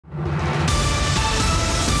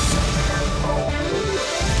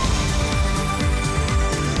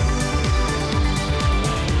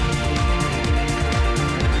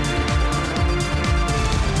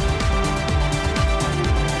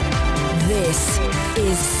This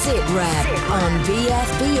is SitRep on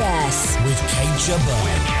VFBS with Kate Jabbar.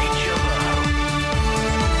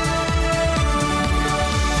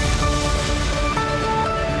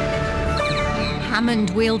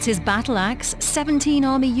 Hammond wields his battle axe, 17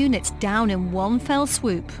 army units down in one fell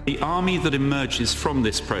swoop. The army that emerges from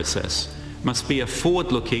this process must be a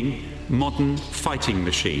forward-looking, modern fighting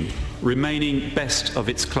machine, remaining best of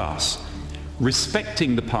its class,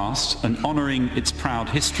 respecting the past and honouring its proud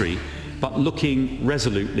history, but looking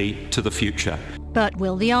resolutely to the future. But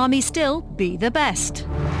will the army still be the best?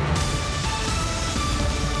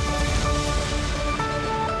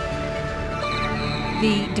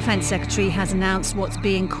 The Defence Secretary has announced what's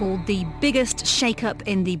being called the biggest shake-up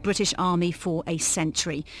in the British Army for a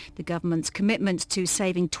century. The government's commitment to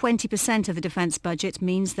saving 20% of the defence budget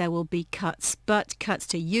means there will be cuts, but cuts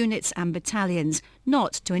to units and battalions,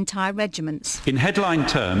 not to entire regiments. In headline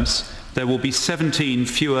terms, there will be 17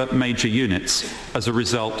 fewer major units as a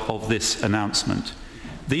result of this announcement.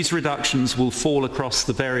 These reductions will fall across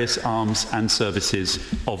the various arms and services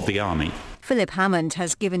of the Army. Philip Hammond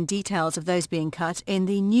has given details of those being cut in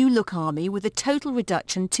the New Look Army, with a total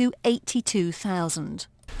reduction to 82,000.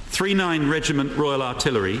 39 Regiment Royal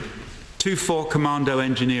Artillery, 24 Commando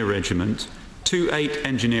Engineer Regiment, 28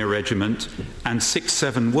 Engineer Regiment and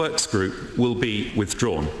 67 Works Group will be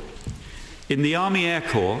withdrawn. In the Army Air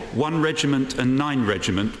Corps, 1 Regiment and 9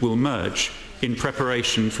 Regiment will merge in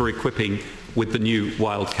preparation for equipping with the new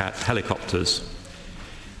Wildcat helicopters.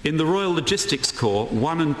 In the Royal Logistics Corps,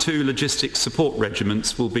 1 and 2 Logistics Support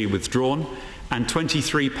Regiments will be withdrawn and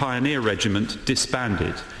 23 Pioneer Regiment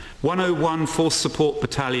disbanded. 101 Force Support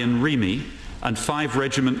Battalion REMI and 5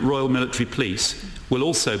 Regiment Royal Military Police will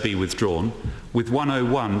also be withdrawn, with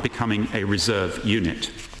 101 becoming a reserve unit.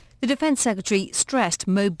 The Defence Secretary stressed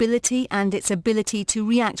mobility and its ability to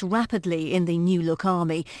react rapidly in the New Look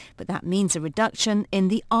Army, but that means a reduction in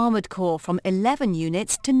the Armoured Corps from 11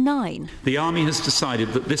 units to 9. The Army has decided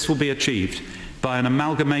that this will be achieved by an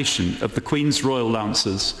amalgamation of the Queen's Royal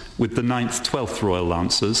Lancers with the 9th 12th Royal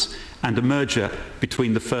Lancers and a merger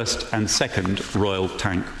between the 1st and 2nd Royal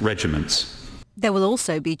Tank Regiments. There will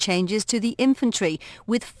also be changes to the infantry,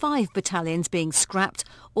 with 5 battalions being scrapped,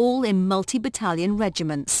 all in multi-battalion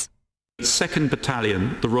regiments. 2nd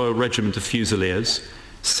Battalion, the Royal Regiment of Fusiliers,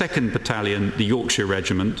 2nd Battalion, the Yorkshire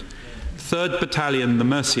Regiment, 3rd Battalion, the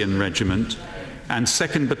Mercian Regiment, and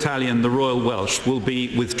 2nd Battalion, the Royal Welsh, will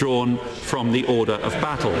be withdrawn from the order of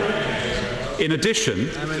battle. In addition,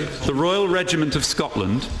 the Royal Regiment of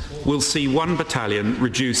Scotland will see 1 battalion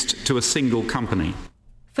reduced to a single company.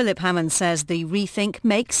 Philip Hammond says the rethink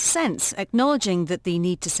makes sense, acknowledging that the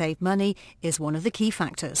need to save money is one of the key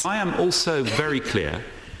factors. I am also very clear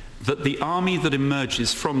that the army that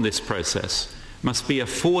emerges from this process must be a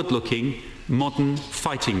forward-looking, modern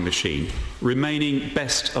fighting machine, remaining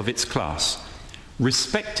best of its class,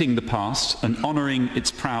 respecting the past and honouring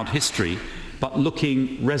its proud history, but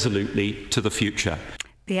looking resolutely to the future.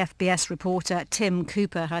 The FBS reporter Tim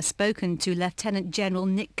Cooper has spoken to Lieutenant General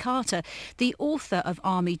Nick Carter, the author of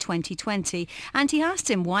Army 2020, and he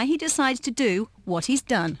asked him why he decided to do what he's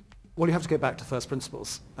done. Well, you have to go back to first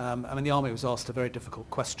principles. The Army was asked a very difficult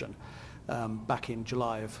question back in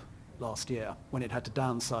July of last year, when it had to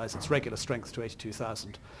downsize its regular strength to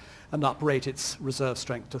 82,000 and uprate its reserve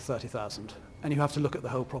strength to 30,000. And you have to look at the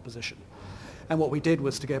whole proposition. And what we did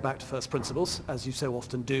was to go back to first principles, as you so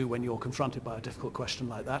often do when you're confronted by a difficult question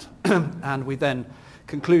like that. And we then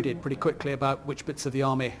concluded pretty quickly about which bits of the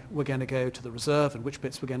army were going to go to the reserve and which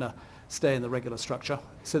bits were going to stay in the regular structure,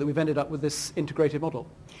 so that we've ended up with this integrated model.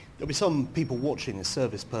 There'll be some people watching as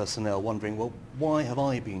service personnel wondering, well, why have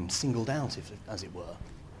I been singled out, as it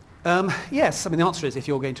were? Yes, the answer is if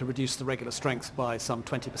you're going to reduce the regular strength by some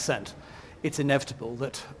 20%, it's inevitable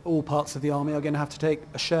that all parts of the army are going to have to take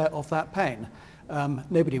a share of that pain.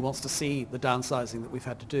 Nobody wants to see the downsizing that we've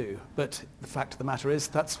had to do, but the fact of the matter is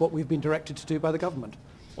that's what we've been directed to do by the government.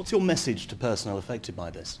 What's your message to personnel affected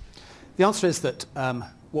by this? The answer is that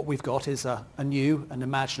what we've got is a new, an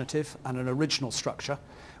imaginative and an original structure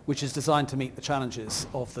which is designed to meet the challenges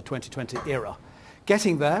of the 2020 era.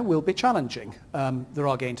 Getting there will be challenging. There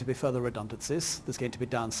are going to be further redundancies, there's going to be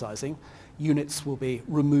downsizing, units will be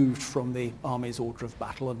removed from the Army's order of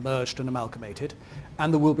battle and merged and amalgamated,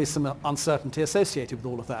 and there will be some uncertainty associated with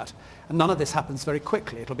all of that. And none of this happens very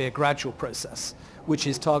quickly. It'll be a gradual process which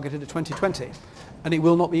is targeted at 2020, and it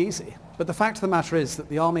will not be easy. But the fact of the matter is that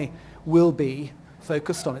the Army will be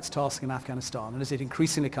focused on its task in Afghanistan, and as it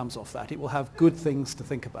increasingly comes off that, it will have good things to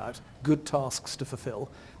think about, good tasks to fulfill,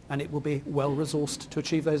 and it will be well resourced to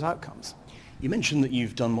achieve those outcomes. You mentioned that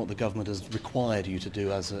you've done what the government has required you to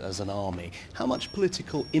do as an army. How much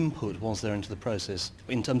political input was there into the process,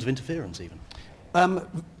 in terms of interference even?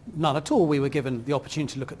 None at all. We were given the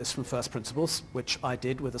opportunity to look at this from first principles, which I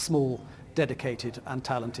did with a small, dedicated and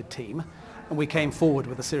talented team. And we came forward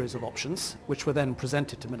with a series of options, which were then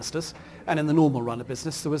presented to ministers. And in the normal run of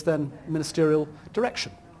business, there was then ministerial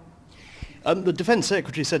direction. The Defence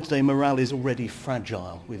Secretary said today morale is already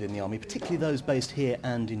fragile within the army, particularly those based here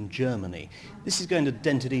and in Germany. This is going to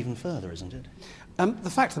dent it even further, isn't it? The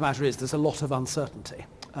fact of the matter is there's a lot of uncertainty.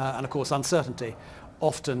 And of course, uncertainty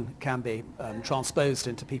often can be transposed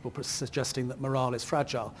into people suggesting that morale is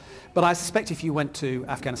fragile. But I suspect if you went to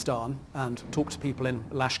Afghanistan and talked to people in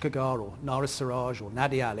Lashkargah or Narir-Siraj or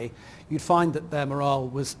Nadi Ali, you'd find that their morale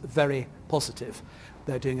was very positive.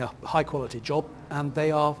 They're doing a high-quality job, and they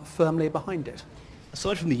are firmly behind it.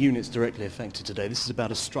 Aside from the units directly affected today, this is about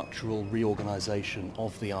a structural reorganisation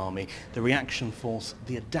of the army, the reaction force,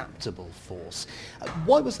 the adaptable force.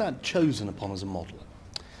 Why was that chosen upon as a model?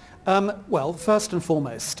 Well, first and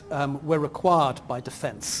foremost, we're required by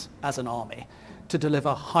defence as an army to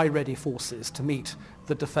deliver high-ready forces to meet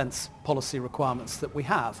the defence policy requirements that we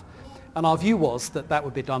have. And our view was that that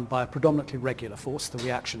would be done by a predominantly regular force, the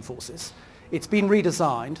reaction forces. It's been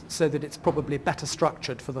redesigned so that it's probably better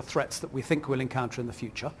structured for the threats that we think we'll encounter in the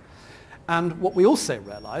future. And what we also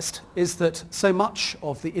realised is that so much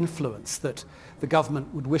of the influence that the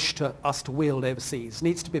government would wish us to wield overseas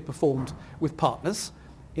needs to be performed with partners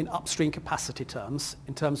in upstream capacity terms,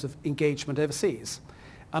 in terms of engagement overseas.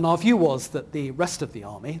 And our view was that the rest of the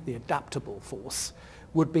army, the adaptable force,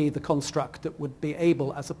 would be the construct that would be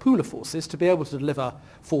able, as a pool of forces, to be able to deliver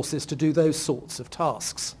forces to do those sorts of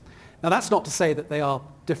tasks. Now, that's not to say that they are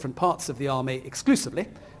different parts of the army exclusively,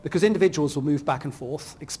 because individuals will move back and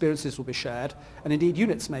forth, experiences will be shared, and indeed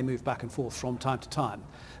units may move back and forth from time to time.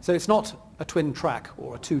 So it's not a twin track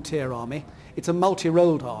or a two-tier army, it's a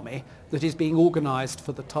multi-rolled army that is being organised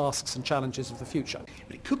for the tasks and challenges of the future.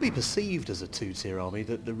 But it could be perceived as a two-tier army,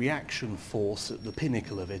 that the reaction force at the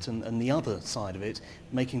pinnacle of it and the other side of it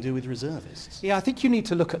making do with reservists. Yeah, I think you need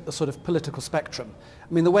to look at the sort of political spectrum.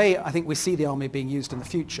 I mean, the way I think we see the army being used in the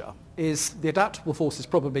future is the adaptable forces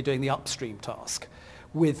probably doing the upstream task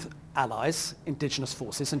with allies, indigenous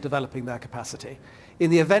forces, and developing their capacity. In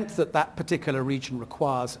the event that that particular region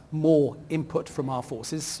requires more input from our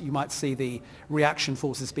forces, you might see the reaction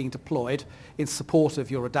forces being deployed in support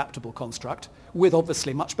of your adaptable construct, with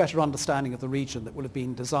obviously much better understanding of the region that will have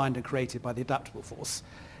been designed and created by the adaptable force.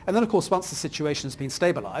 And then, of course, once the situation has been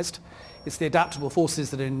stabilised, it's the adaptable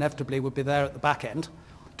forces that inevitably would be there at the back end,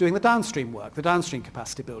 doing the downstream work, the downstream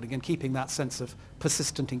capacity building, and keeping that sense of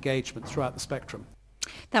persistent engagement throughout the spectrum.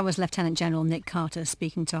 That was Lieutenant General Nick Carter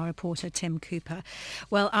speaking to our reporter Tim Cooper.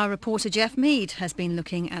 Well, our reporter Jeff Mead has been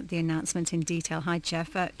looking at the announcement in detail. Hi,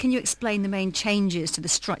 Jeff. Can you explain the main changes to the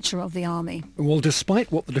structure of the army? Well,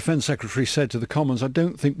 despite what the Defence Secretary said to the Commons, I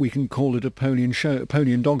don't think we can call it a pony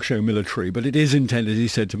and dog show military, but it is intended, he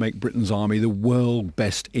said, to make Britain's army the world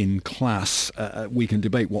best in class. We can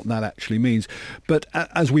debate what that actually means. But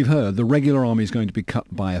as we've heard, the regular army is going to be cut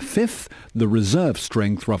by a fifth, the reserve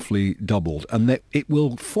strength roughly doubled, and that it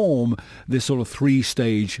will form this sort of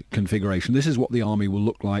three-stage configuration. This is what the army will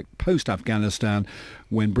look like post-Afghanistan,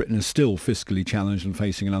 when Britain is still fiscally challenged and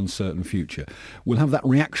facing an uncertain future. We'll have that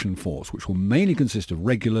reaction force, which will mainly consist of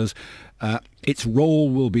regulars. Its role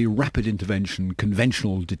will be rapid intervention,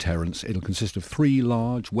 conventional deterrence. It'll consist of 3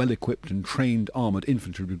 large, well-equipped and trained armoured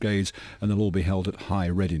infantry brigades, and they'll all be held at high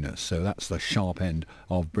readiness. So that's the sharp end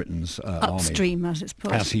of Britain's army. Upstream, as it's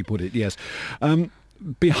put. As he put it, yes.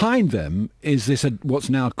 Behind them is this what's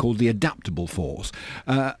now called the adaptable force.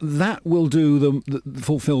 That will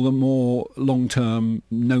fulfil the more long-term,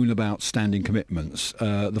 known-about standing commitments,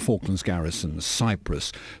 the Falklands garrisons,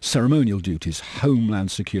 Cyprus, ceremonial duties, homeland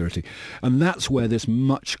security. And that's where this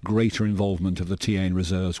much greater involvement of the TA and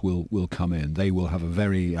reserves will come in. They will have a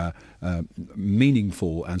very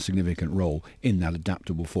meaningful and significant role in that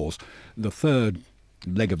adaptable force. The third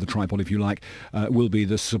leg of the tripod, if you like, will be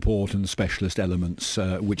the support and specialist elements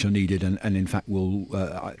which are needed and in fact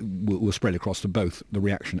will spread across to both the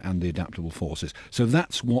reaction and the adaptable forces. So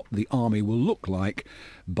that's what the army will look like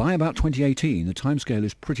by about 2018. The timescale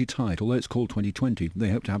is pretty tight, although it's called 2020. They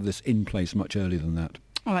hope to have this in place much earlier than that.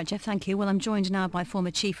 All right, Jeff, thank you. Well, I'm joined now by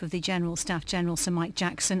former Chief of the General Staff, General Sir Mike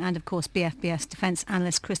Jackson, and of course BFBS Defence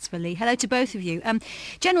Analyst Christopher Lee. Hello to both of you.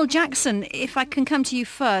 General Jackson, if I can come to you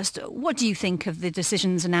first, what do you think of the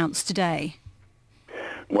decisions announced today?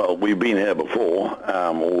 Well, we've been here before,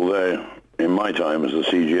 although in my time as a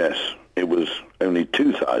CGS it was only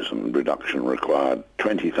 2,000 reduction required.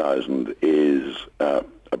 20,000 is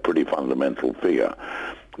a pretty fundamental figure.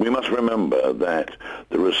 We must remember that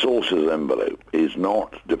the resources envelope is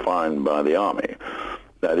not defined by the army.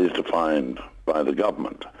 That is defined by the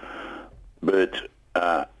government. But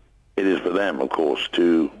it is for them, of course,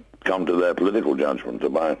 to come to their political judgment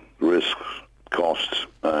about risks, costs,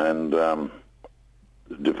 and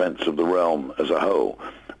defence of the realm as a whole.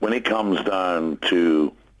 When it comes down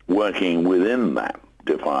to working within that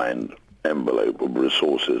defined envelope of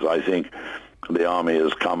resources, I think the army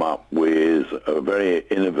has come up with a very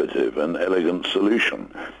innovative and elegant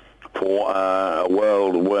solution for a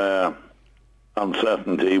world where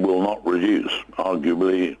uncertainty will not reduce.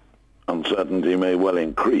 Arguably, uncertainty may well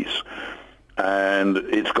increase. And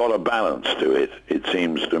it's got a balance to it, it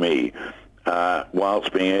seems to me,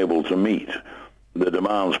 whilst being able to meet the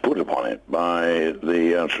demands put upon it by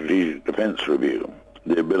the Strategic Defence Review,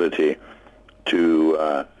 the ability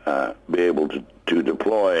to be able to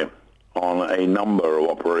deploy on a number of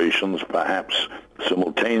operations, perhaps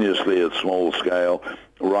simultaneously at small scale,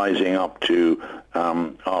 rising up to,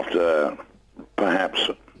 after perhaps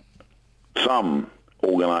some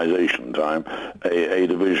organisation time, a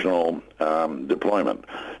divisional deployment.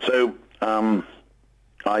 So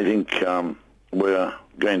I think we're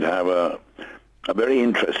going to have a very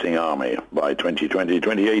interesting army by 2020,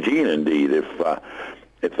 2018 indeed,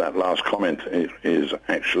 if that last comment is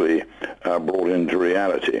actually brought into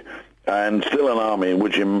reality. And still an army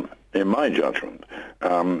which, in my judgment,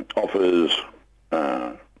 offers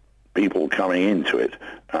people coming into it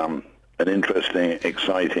an interesting,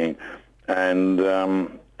 exciting, and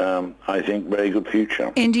I think very good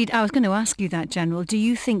future. Indeed, I was going to ask you that, General. Do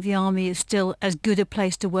you think the army is still as good a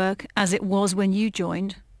place to work as it was when you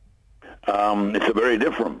joined? It's a very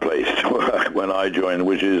different place to work when I joined,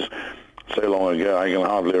 which is so long ago I can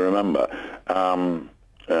hardly remember.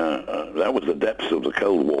 That was the depths of the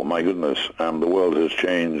Cold War. My goodness, the world has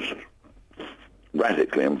changed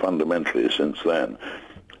radically and fundamentally since then.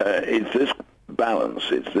 It's this balance,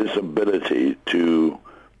 it's this ability to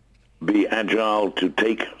be agile, to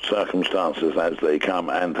take circumstances as they come,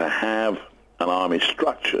 and to have an army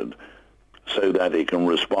structured so that it can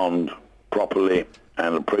respond properly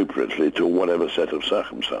and appropriately to whatever set of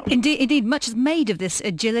circumstances. Indeed, much is made of this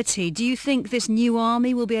agility. Do you think this new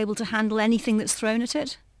army will be able to handle anything that's thrown at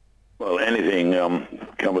it? Well, anything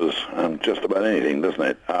covers just about anything, doesn't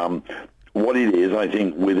it? What it is, I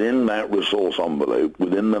think, within that resource envelope,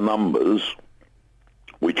 within the numbers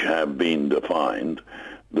which have been defined,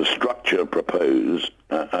 the structure proposed,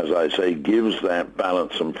 as I say, gives that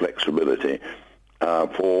balance and flexibility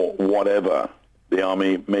for whatever the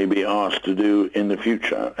army may be asked to do in the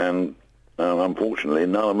future. And unfortunately,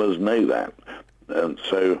 none of us know that. And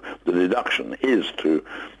so the deduction is to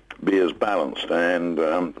be as balanced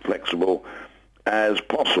and flexible as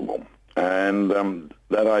possible. And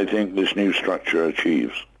that, I think, this new structure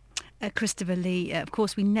achieves. Christopher Lee, of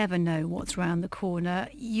course, we never know what's round the corner.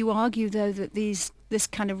 You argue, though, that this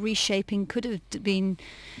kind of reshaping could have been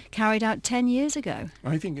carried out 10 years ago.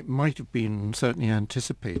 I think it might have been certainly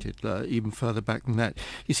anticipated even further back than that.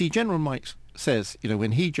 You see, General Meigs says,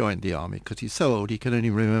 when he joined the army, because he's so old he can only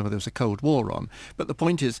remember there was a Cold War on. But the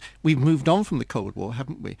point is, we've moved on from the Cold War,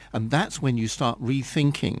 haven't we? And that's when you start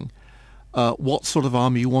rethinking what sort of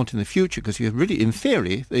army you want in the future, because you really, in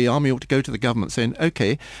theory, the army ought to go to the government saying,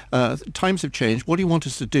 okay, times have changed, what do you want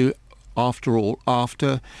us to do after all,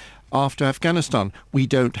 after Afghanistan? We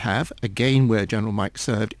don't have, again where General Meigs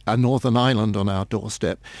served, a Northern Ireland on our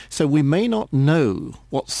doorstep, so we may not know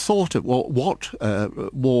what sort of, what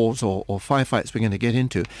wars or firefights we're going to get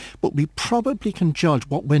into, but we probably can judge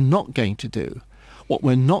what we're not going to do, what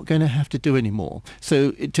we're not going to have to do anymore.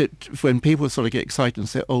 So when people sort of get excited and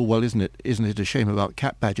say, oh, well, isn't it a shame about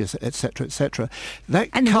cap badges, etc., etc., that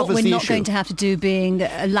and covers the issue. And what we're not going to have to do being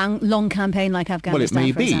a long campaign like Afghanistan, well, it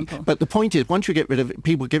may for be, example. but the point is, once you get rid of it,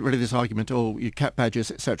 people get rid of this argument, oh, you cap badges,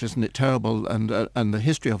 etc., isn't it terrible, and the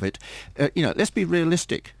history of it. Let's be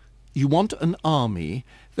realistic. You want an army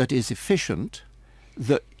that is efficient,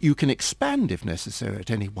 that you can expand if necessary at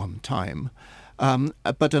any one time,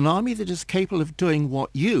 but an army that is capable of doing what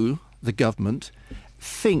you, the government,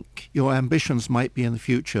 think your ambitions might be in the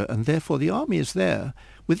future, and therefore the army is there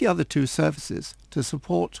with the other two services to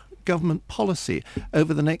support government policy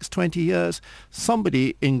over the next 20 years.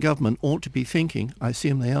 Somebody in government ought to be thinking, I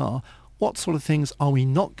assume they are, what sort of things are we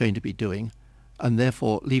not going to be doing, and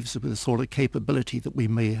therefore leaves us with a sort of capability that we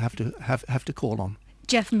may have to call on.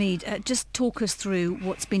 Jeff Mead, just talk us through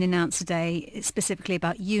what's been announced today, specifically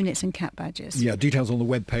about units and cap badges. Yeah, details on the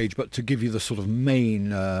webpage, but to give you the sort of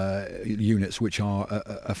main units which are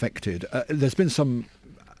affected, there's been some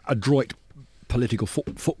adroit political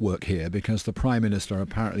footwork here, because the Prime Minister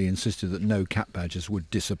apparently insisted that no cap badges would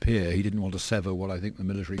disappear. He didn't want to sever what I think the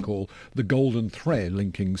military call the golden thread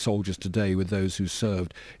linking soldiers today with those who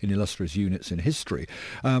served in illustrious units in history.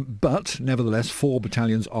 But nevertheless, 4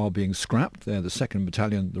 battalions are being scrapped. They're the 2nd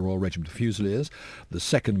Battalion, the Royal Regiment of Fusiliers, the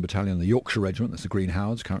 2nd Battalion, the Yorkshire Regiment, that's the Green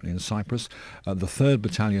Howards, currently in Cyprus, the 3rd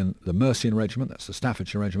Battalion, the Mercian Regiment, that's the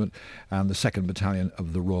Staffordshire Regiment, and the 2nd Battalion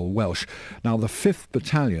of the Royal Welsh. Now, the 5th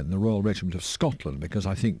Battalion, the Royal Regiment of Scotland, because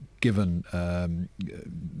I think given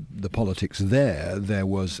the politics there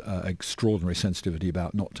was extraordinary sensitivity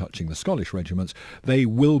about not touching the Scottish regiments, they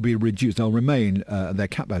will be reduced. They'll remain, their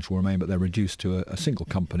cap badge will remain, but they're reduced to a single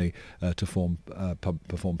company to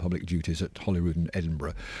perform public duties at Holyrood and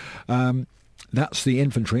Edinburgh. That's the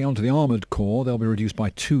infantry. Onto the armoured corps, they'll be reduced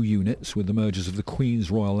by 2 units with the mergers of the Queen's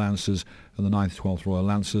Royal Lancers and the 9th, 12th Royal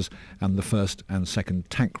Lancers, and the 1st and 2nd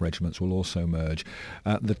Tank Regiments will also merge.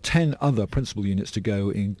 The 10 other principal units to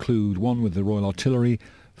go include 1 with the Royal Artillery,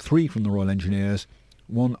 3 from the Royal Engineers,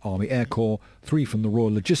 1 Army Air Corps, 3 from the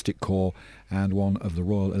Royal Logistic Corps, and 1 of the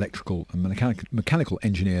Royal Electrical and Mechanical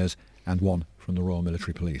Engineers, and 1 from the Royal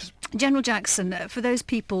Military Police. General Jackson, for those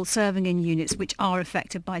people serving in units which are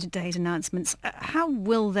affected by today's announcements, how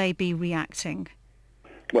will they be reacting?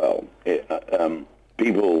 Well,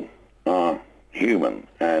 people are human,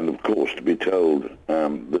 and of course to be told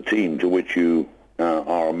the team to which you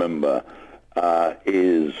are a member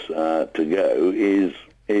is to go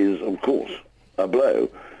is of course a blow.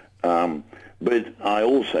 But I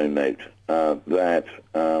also note that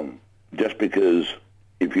just because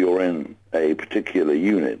if you're in a particular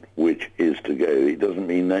unit which is to go, it doesn't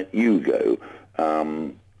mean that you go.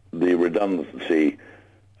 The redundancy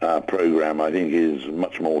programme, I think, is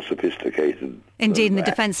much more sophisticated. Indeed, and the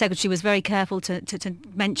Defence Secretary was very careful to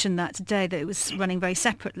mention that today, that it was running very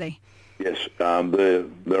separately. Yes,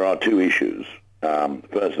 there are 2 issues.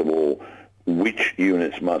 First of all, which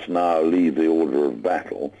units must now leave the order of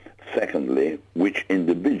battle? Secondly, which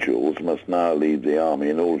individuals must now leave the army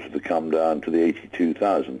in order to come down to the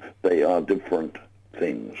 82,000? They are different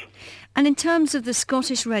things. And in terms of the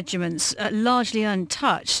Scottish regiments, largely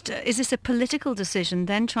untouched, is this a political decision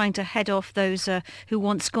then, trying to head off those who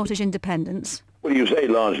want Scottish independence? Well, you say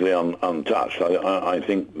largely untouched. I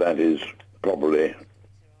think that is probably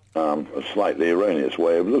a slightly erroneous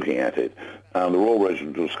way of looking at it. The Royal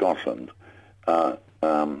Regiment of Scotland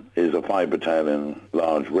is a 5-battalion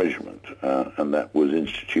large regiment, and that was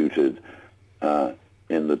instituted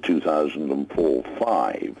in the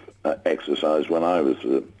 2004-5 exercise when I was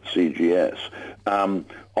at CGS.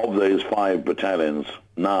 Of those 5 battalions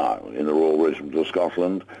now in the Royal Regiment of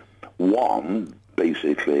Scotland, 1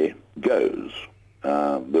 basically goes.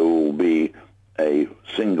 There will be a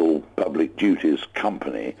single public duties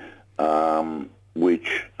company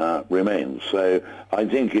which remains. So I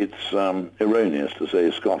think it's erroneous to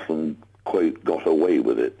say Scotland, quote, got away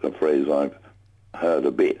with it, a phrase I've heard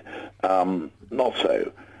a bit. Not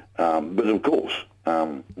so. But of course,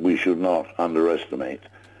 we should not underestimate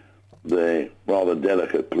the rather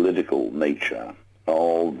delicate political nature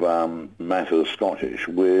of matters Scottish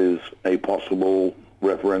with a possible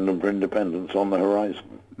referendum for independence on the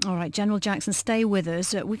horizon. All right, General Jackson, stay with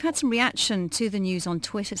us. We've had some reaction to the news on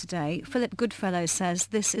Twitter today. Philip Goodfellow says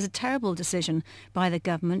this is a terrible decision by the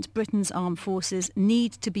government. Britain's armed forces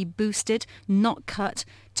need to be boosted, not cut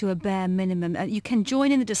to a bare minimum. You can join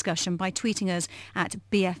in the discussion by tweeting us at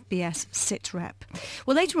BFBS SITREP.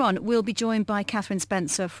 Well, later on, we'll be joined by Catherine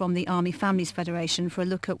Spencer from the Army Families Federation for a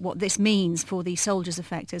look at what this means for the soldiers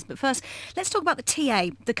affected. But first, let's talk about the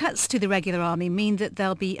TA. The cuts to the regular army mean that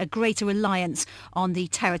there'll be a greater reliance on the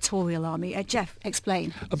territorial army. Jeff,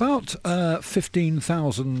 explain. About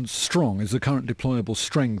 15,000 strong is the current deployable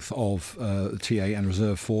strength of TA and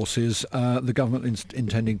reserve forces. The government is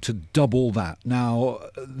intending to double that. Now,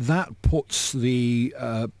 that puts the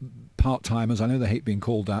part-timers, I know they hate being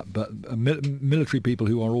called that, but military people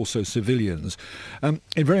who are also civilians, in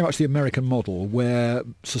very much the American model, where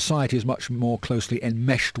society is much more closely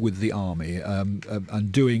enmeshed with the army,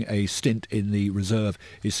 and doing a stint in the reserve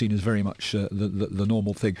is seen as very much the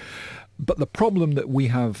normal thing. But the problem that we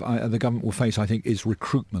have, the government will face, I think, is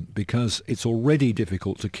recruitment, because it's already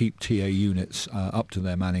difficult to keep TA units up to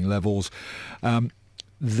their manning levels.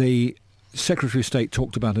 The Secretary of State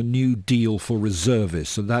talked about a new deal for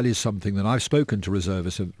reservists, and that is something that I've spoken to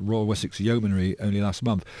reservists of Royal Wessex Yeomanry only last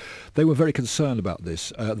month. They were very concerned about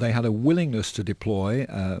this. They had a willingness to deploy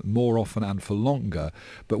more often and for longer,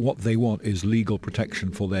 but what they want is legal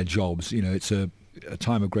protection for their jobs. You know, it's a a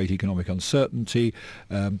time of great economic uncertainty.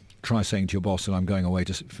 Try saying to your boss that I'm going away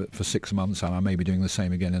for 6 months and I may be doing the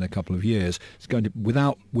same again in a couple of years. It's going to,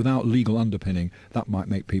 without legal underpinning, that might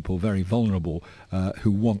make people very vulnerable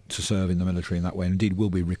who want to serve in the military in that way, and indeed will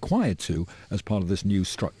be required to as part of this new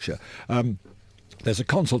structure. There's a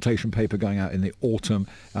consultation paper going out in the autumn,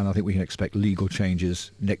 and I think we can expect legal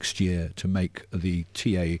changes next year to make the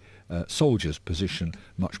TA soldiers' position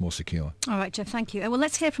much more secure. All right, Jeff, thank you. Well,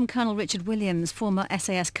 let's hear from Colonel Richard Williams, former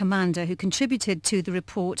SAS commander who contributed to the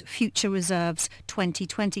report Future Reserves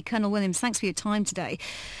 2020. Colonel Williams, thanks for your time today.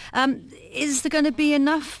 Is there going to be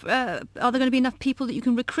enough? Are there going to be enough people that you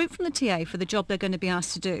can recruit from the TA for the job they're going to be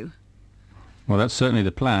asked to do? Well, that's certainly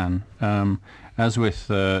the plan. As with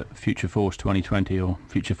Future Force 2020 or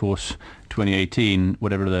Future Force 2018,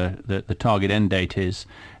 whatever the target end date is,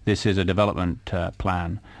 this is a development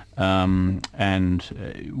plan. And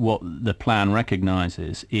what the plan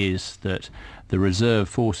recognises is that the reserve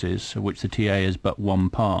forces, of which the TA is but one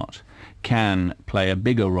part, can play a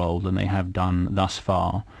bigger role than they have done thus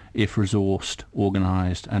far if resourced,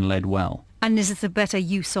 organised and led well. And is this a better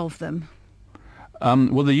use of them?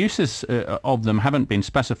 Well, the uses of them haven't been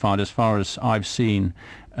specified as far as I've seen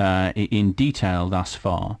in detail thus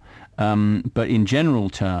far. But in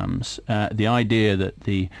general terms, the idea that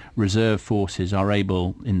the reserve forces are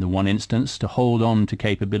able, in the one instance, to hold on to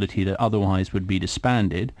capability that otherwise would be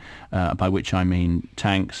disbanded, by which I mean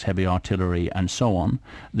tanks, heavy artillery and so on,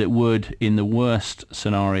 that would, in the worst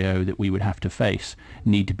scenario that we would have to face,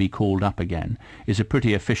 need to be called up again, is a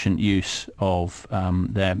pretty efficient use of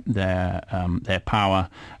their power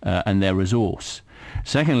and their resource.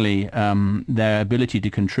 Secondly, their ability to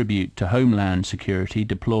contribute to homeland security,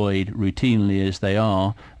 deployed routinely as they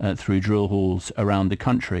are through drill halls around the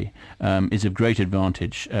country, is of great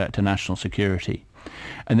advantage to national security.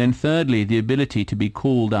 And then thirdly, the ability to be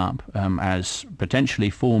called up as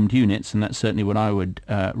potentially formed units, and that's certainly what I would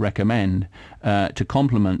recommend, to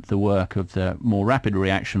complement the work of the more rapid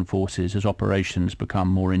reaction forces as operations become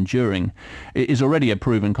more enduring, is already a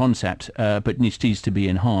proven concept, but needs to be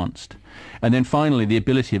enhanced. And then finally, the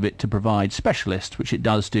ability of it to provide specialists, which it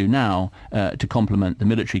does do now, to complement the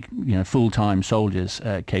military, full-time soldiers'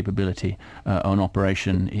 capability on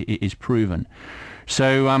operation is proven.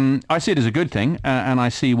 So I see it as a good thing, and I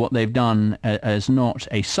see what they've done as not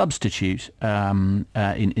a substitute in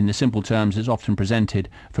the simple terms it's often presented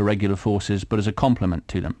for regular forces, but as a complement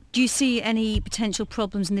to them. Do you see any potential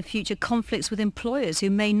problems in the future, conflicts with employers who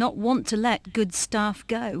may not want to let good staff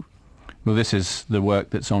go? Well, this is the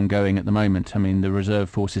work that's ongoing at the moment. I mean, the Reserve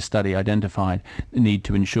Forces study identified the need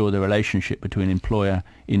to ensure the relationship between employer,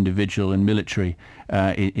 individual and military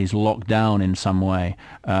is locked down in some way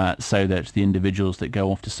so that the individuals that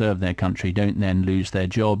go off to serve their country don't then lose their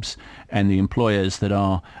jobs, and the employers that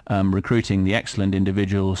are recruiting the excellent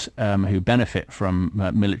individuals who benefit from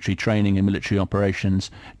military training and military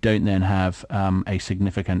operations don't then have a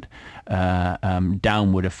significant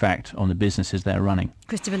downward effect on the businesses they're running.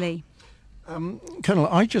 Christopher Lee. Colonel,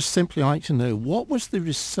 I'd just simply like to know, what was the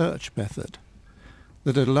research method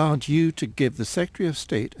that allowed you to give the Secretary of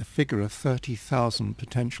State a figure of 30,000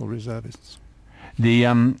 potential reservists?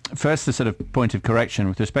 The first, the sort of point of correction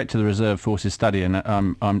with respect to the Reserve Forces study, and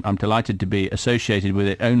I'm delighted to be associated with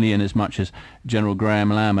it only in as much as General Graham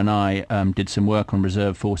Lamb and I did some work on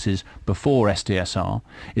Reserve Forces before SDSR,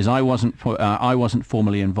 is I wasn't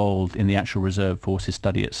formally involved in the actual Reserve Forces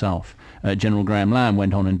study itself. General Graham Lamb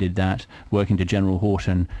went on and did that, working to General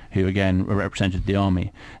Horton, who again represented the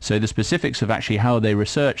Army. So the specifics of actually how they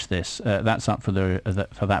researched this, that's up for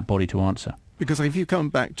that body to answer. Because if you go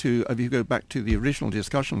back to the original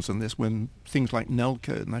discussions on this, when things like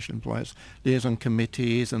NELCO, National Employers Liaison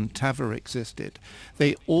Committees, and TAVR existed,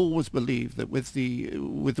 they always believed that with the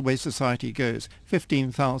way society goes,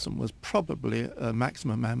 15,000 was probably a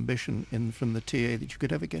maximum ambition from the TA that you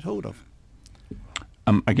could ever get hold of.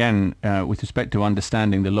 Again, with respect to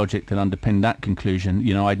understanding the logic that underpinned that conclusion,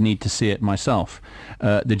 I'd need to see it myself.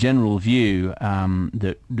 The general view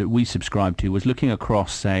that we subscribed to was looking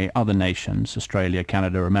across, say, other nations, Australia,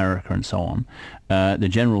 Canada, America, and so on. The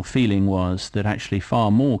general feeling was that actually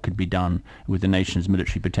far more could be done with the nation's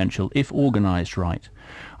military potential if organised right.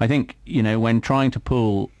 I think, when trying to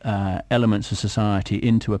pull elements of society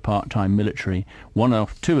into a part-time military, one or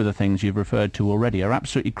two of the things you've referred to already are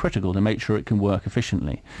absolutely critical to make sure it can work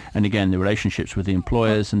efficiently. And again, the relationships with the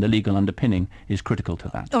employers and the legal underpinning is critical to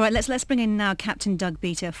that. All right, let's bring in now Captain Doug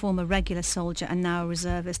Beattie, former regular soldier and now a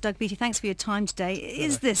reservist. Doug Beattie, thanks for your time today.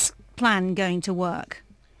 Is this plan going to work?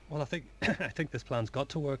 Well, I think this plan's got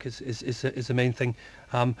to work is the main thing,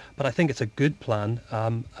 but I think it's a good plan,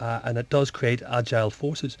 and it does create agile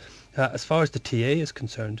forces. As far as the TA is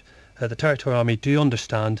concerned, the Territorial Army do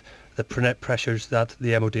understand the pressures that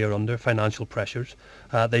the MOD are under, financial pressures.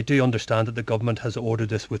 They do understand that the government has ordered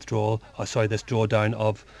this drawdown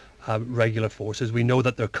of regular forces. We know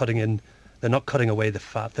that they're cutting in. They're not cutting away the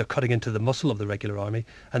fat, they're cutting into the muscle of the regular army,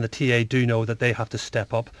 and the TA do know that they have to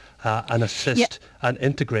step up and assist and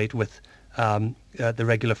integrate with the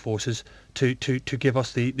regular forces to give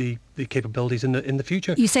us the capabilities in the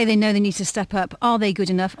future. You say they know they need to step up. Are they good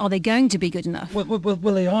enough? Are they going to be good enough?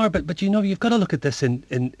 Well, they are, but you've got to look at this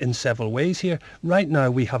in several ways here. Right now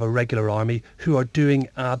we have a regular army who are doing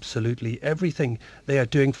absolutely everything. They are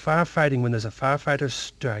doing firefighting when there's a firefighter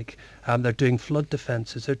strike. They're doing flood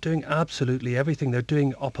defences. They're doing absolutely everything. They're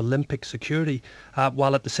doing Olympic security,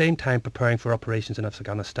 while at the same time preparing for operations in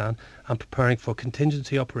Afghanistan and preparing for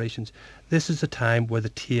contingency operations. This is a time where the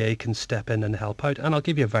TA can step in and help out. And I'll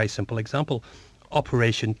give you a very simple example.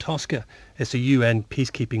 Operation Tosca is a UN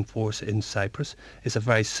peacekeeping force in Cyprus. It's a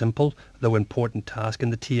very simple, though important task,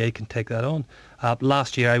 and the TA can take that on.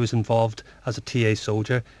 Last year I was involved as a TA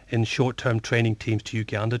soldier in short-term training teams to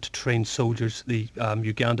Uganda to train soldiers, the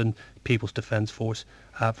Ugandan People's Defence Force,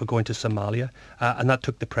 for going to Somalia, and that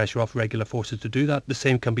took the pressure off regular forces to do that. The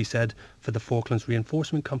same can be said for the Falklands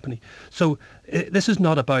Reinforcement Company. So this is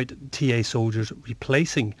not about TA soldiers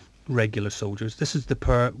replacing regular soldiers. This is the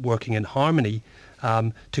pair working in harmony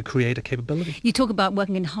to create a capability. You talk about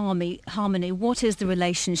working in harmony. What is the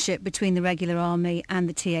relationship between the regular army and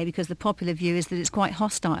the TA? Because the popular view is that it's quite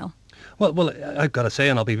hostile. Well, I've got to say,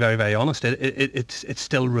 and I'll be very, very honest, it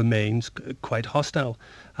still remains quite hostile.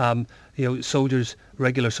 Soldiers,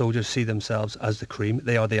 regular soldiers see themselves as the cream.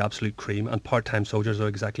 They are the absolute cream, and part-time soldiers are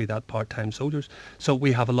exactly that, part-time soldiers. So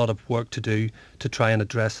we have a lot of work to do to try and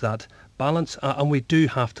address that balance, and we do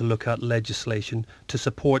have to look at legislation to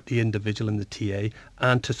support the individual in the TA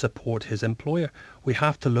and to support his employer. We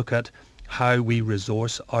have to look at how we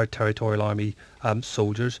resource our Territorial Army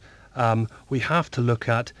soldiers. We have to look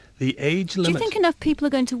at the age limit. Do you think enough people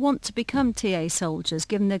are going to want to become TA soldiers,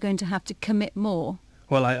 given they're going to have to commit more?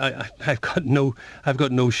 Well, I've got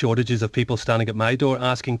no shortages of people standing at my door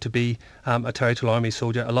asking to be a Territorial Army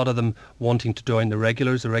soldier. A lot of them wanting to join the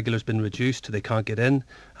regulars. The regulars been reduced; they can't get in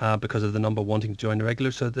because of the number wanting to join the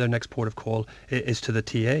regulars. So their next port of call is to the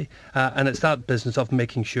TA, and it's that business of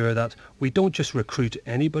making sure that we don't just recruit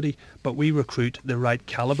anybody, but we recruit the right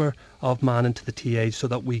calibre of man into the TA, so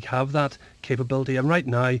that we have that capability. And right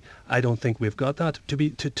now, I don't think we've got that.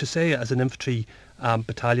 To say as an infantry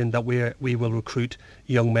battalion that we will recruit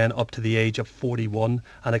young men up to the age of 41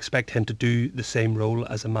 and expect him to do the same role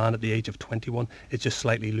as a man at the age of 21 is just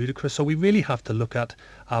slightly ludicrous. So we really have to look at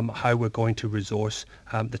how we're going to resource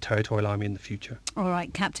the Territorial Army in the future. All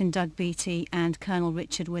right, Captain Doug Beattie and Colonel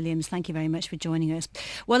Richard Williams, thank you very much for joining us.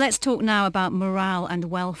 Well, let's talk now about morale and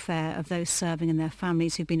welfare of those serving and their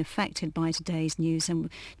families who've been affected by today's news.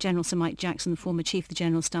 And General Sir Mike Jackson, the former Chief of the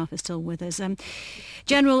General Staff, is still with us.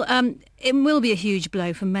 General, it will be a huge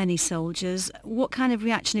blow for many soldiers. What kind of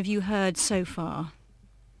reaction have you heard so far?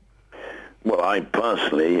 Well, I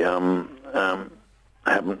personally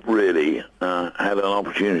haven't really had an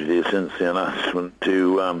opportunity since the announcement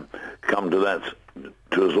to come to a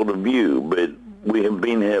sort of view, but we have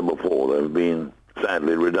been here before. There have been,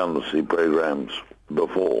 sadly, redundancy programs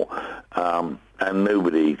before, and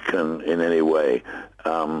nobody can in any way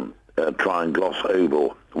try and gloss over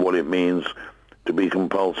what it means to be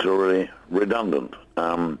compulsorily redundant.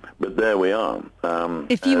 But there we are.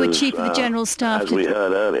 If you were Chief of the General Staff... As we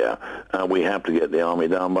heard earlier, we have to get the Army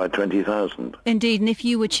down by 20,000. Indeed, and if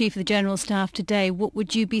you were Chief of the General Staff today, what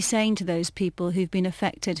would you be saying to those people who've been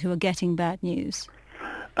affected, who are getting bad news?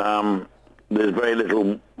 There's very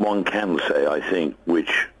little one can say, I think,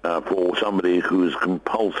 which for somebody who's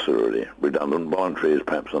compulsorily redundant, voluntary is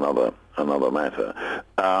perhaps another matter,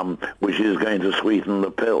 which is going to sweeten the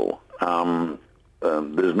pill.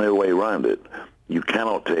 There's no way around it. You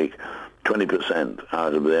cannot take 20%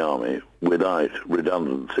 out of the Army without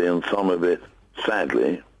redundancy, and some of it,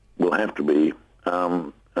 sadly, will have to be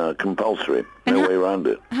compulsory. No way around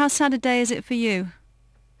it. How sad a day is it for you?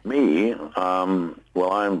 Me?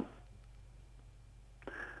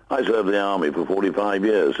 I served the Army for 45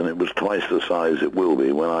 years, and it was twice the size it will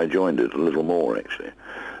be when I joined it, a little more, actually.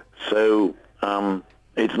 So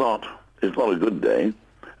it's not a good day.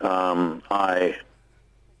 I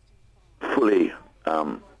fully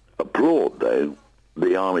applaud, though,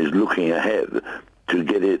 the Army's looking ahead to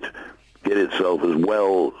get itself as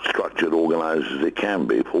well structured, organised as it can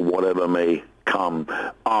be for whatever may come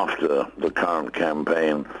after the current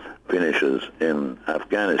campaign finishes in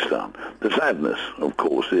Afghanistan. The sadness, of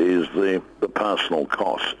course, is the personal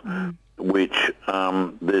cost, which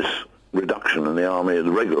this reduction in the army,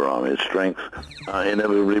 the regular army's strength,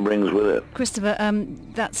 inevitably brings with it. Christopher,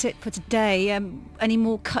 that's it for today. Any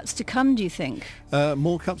more cuts to come, do you think?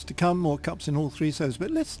 More cuts to come, more cuts in all three services.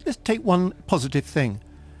 But let's take one positive thing.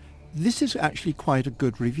 This is actually quite a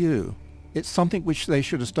good review. It's something which they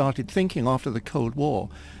should have started thinking after the Cold War.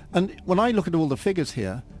 And when I look at all the figures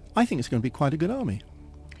here, I think it's going to be quite a good army.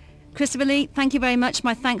 Christopher Lee, thank you very much.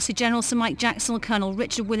 My thanks to General Sir Mike Jackson, Colonel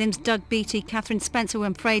Richard Williams, Doug Beattie, Catherine Spencer, who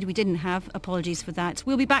I'm afraid we didn't have. Apologies for that.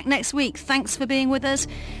 We'll be back next week. Thanks for being with us,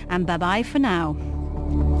 and bye-bye for now.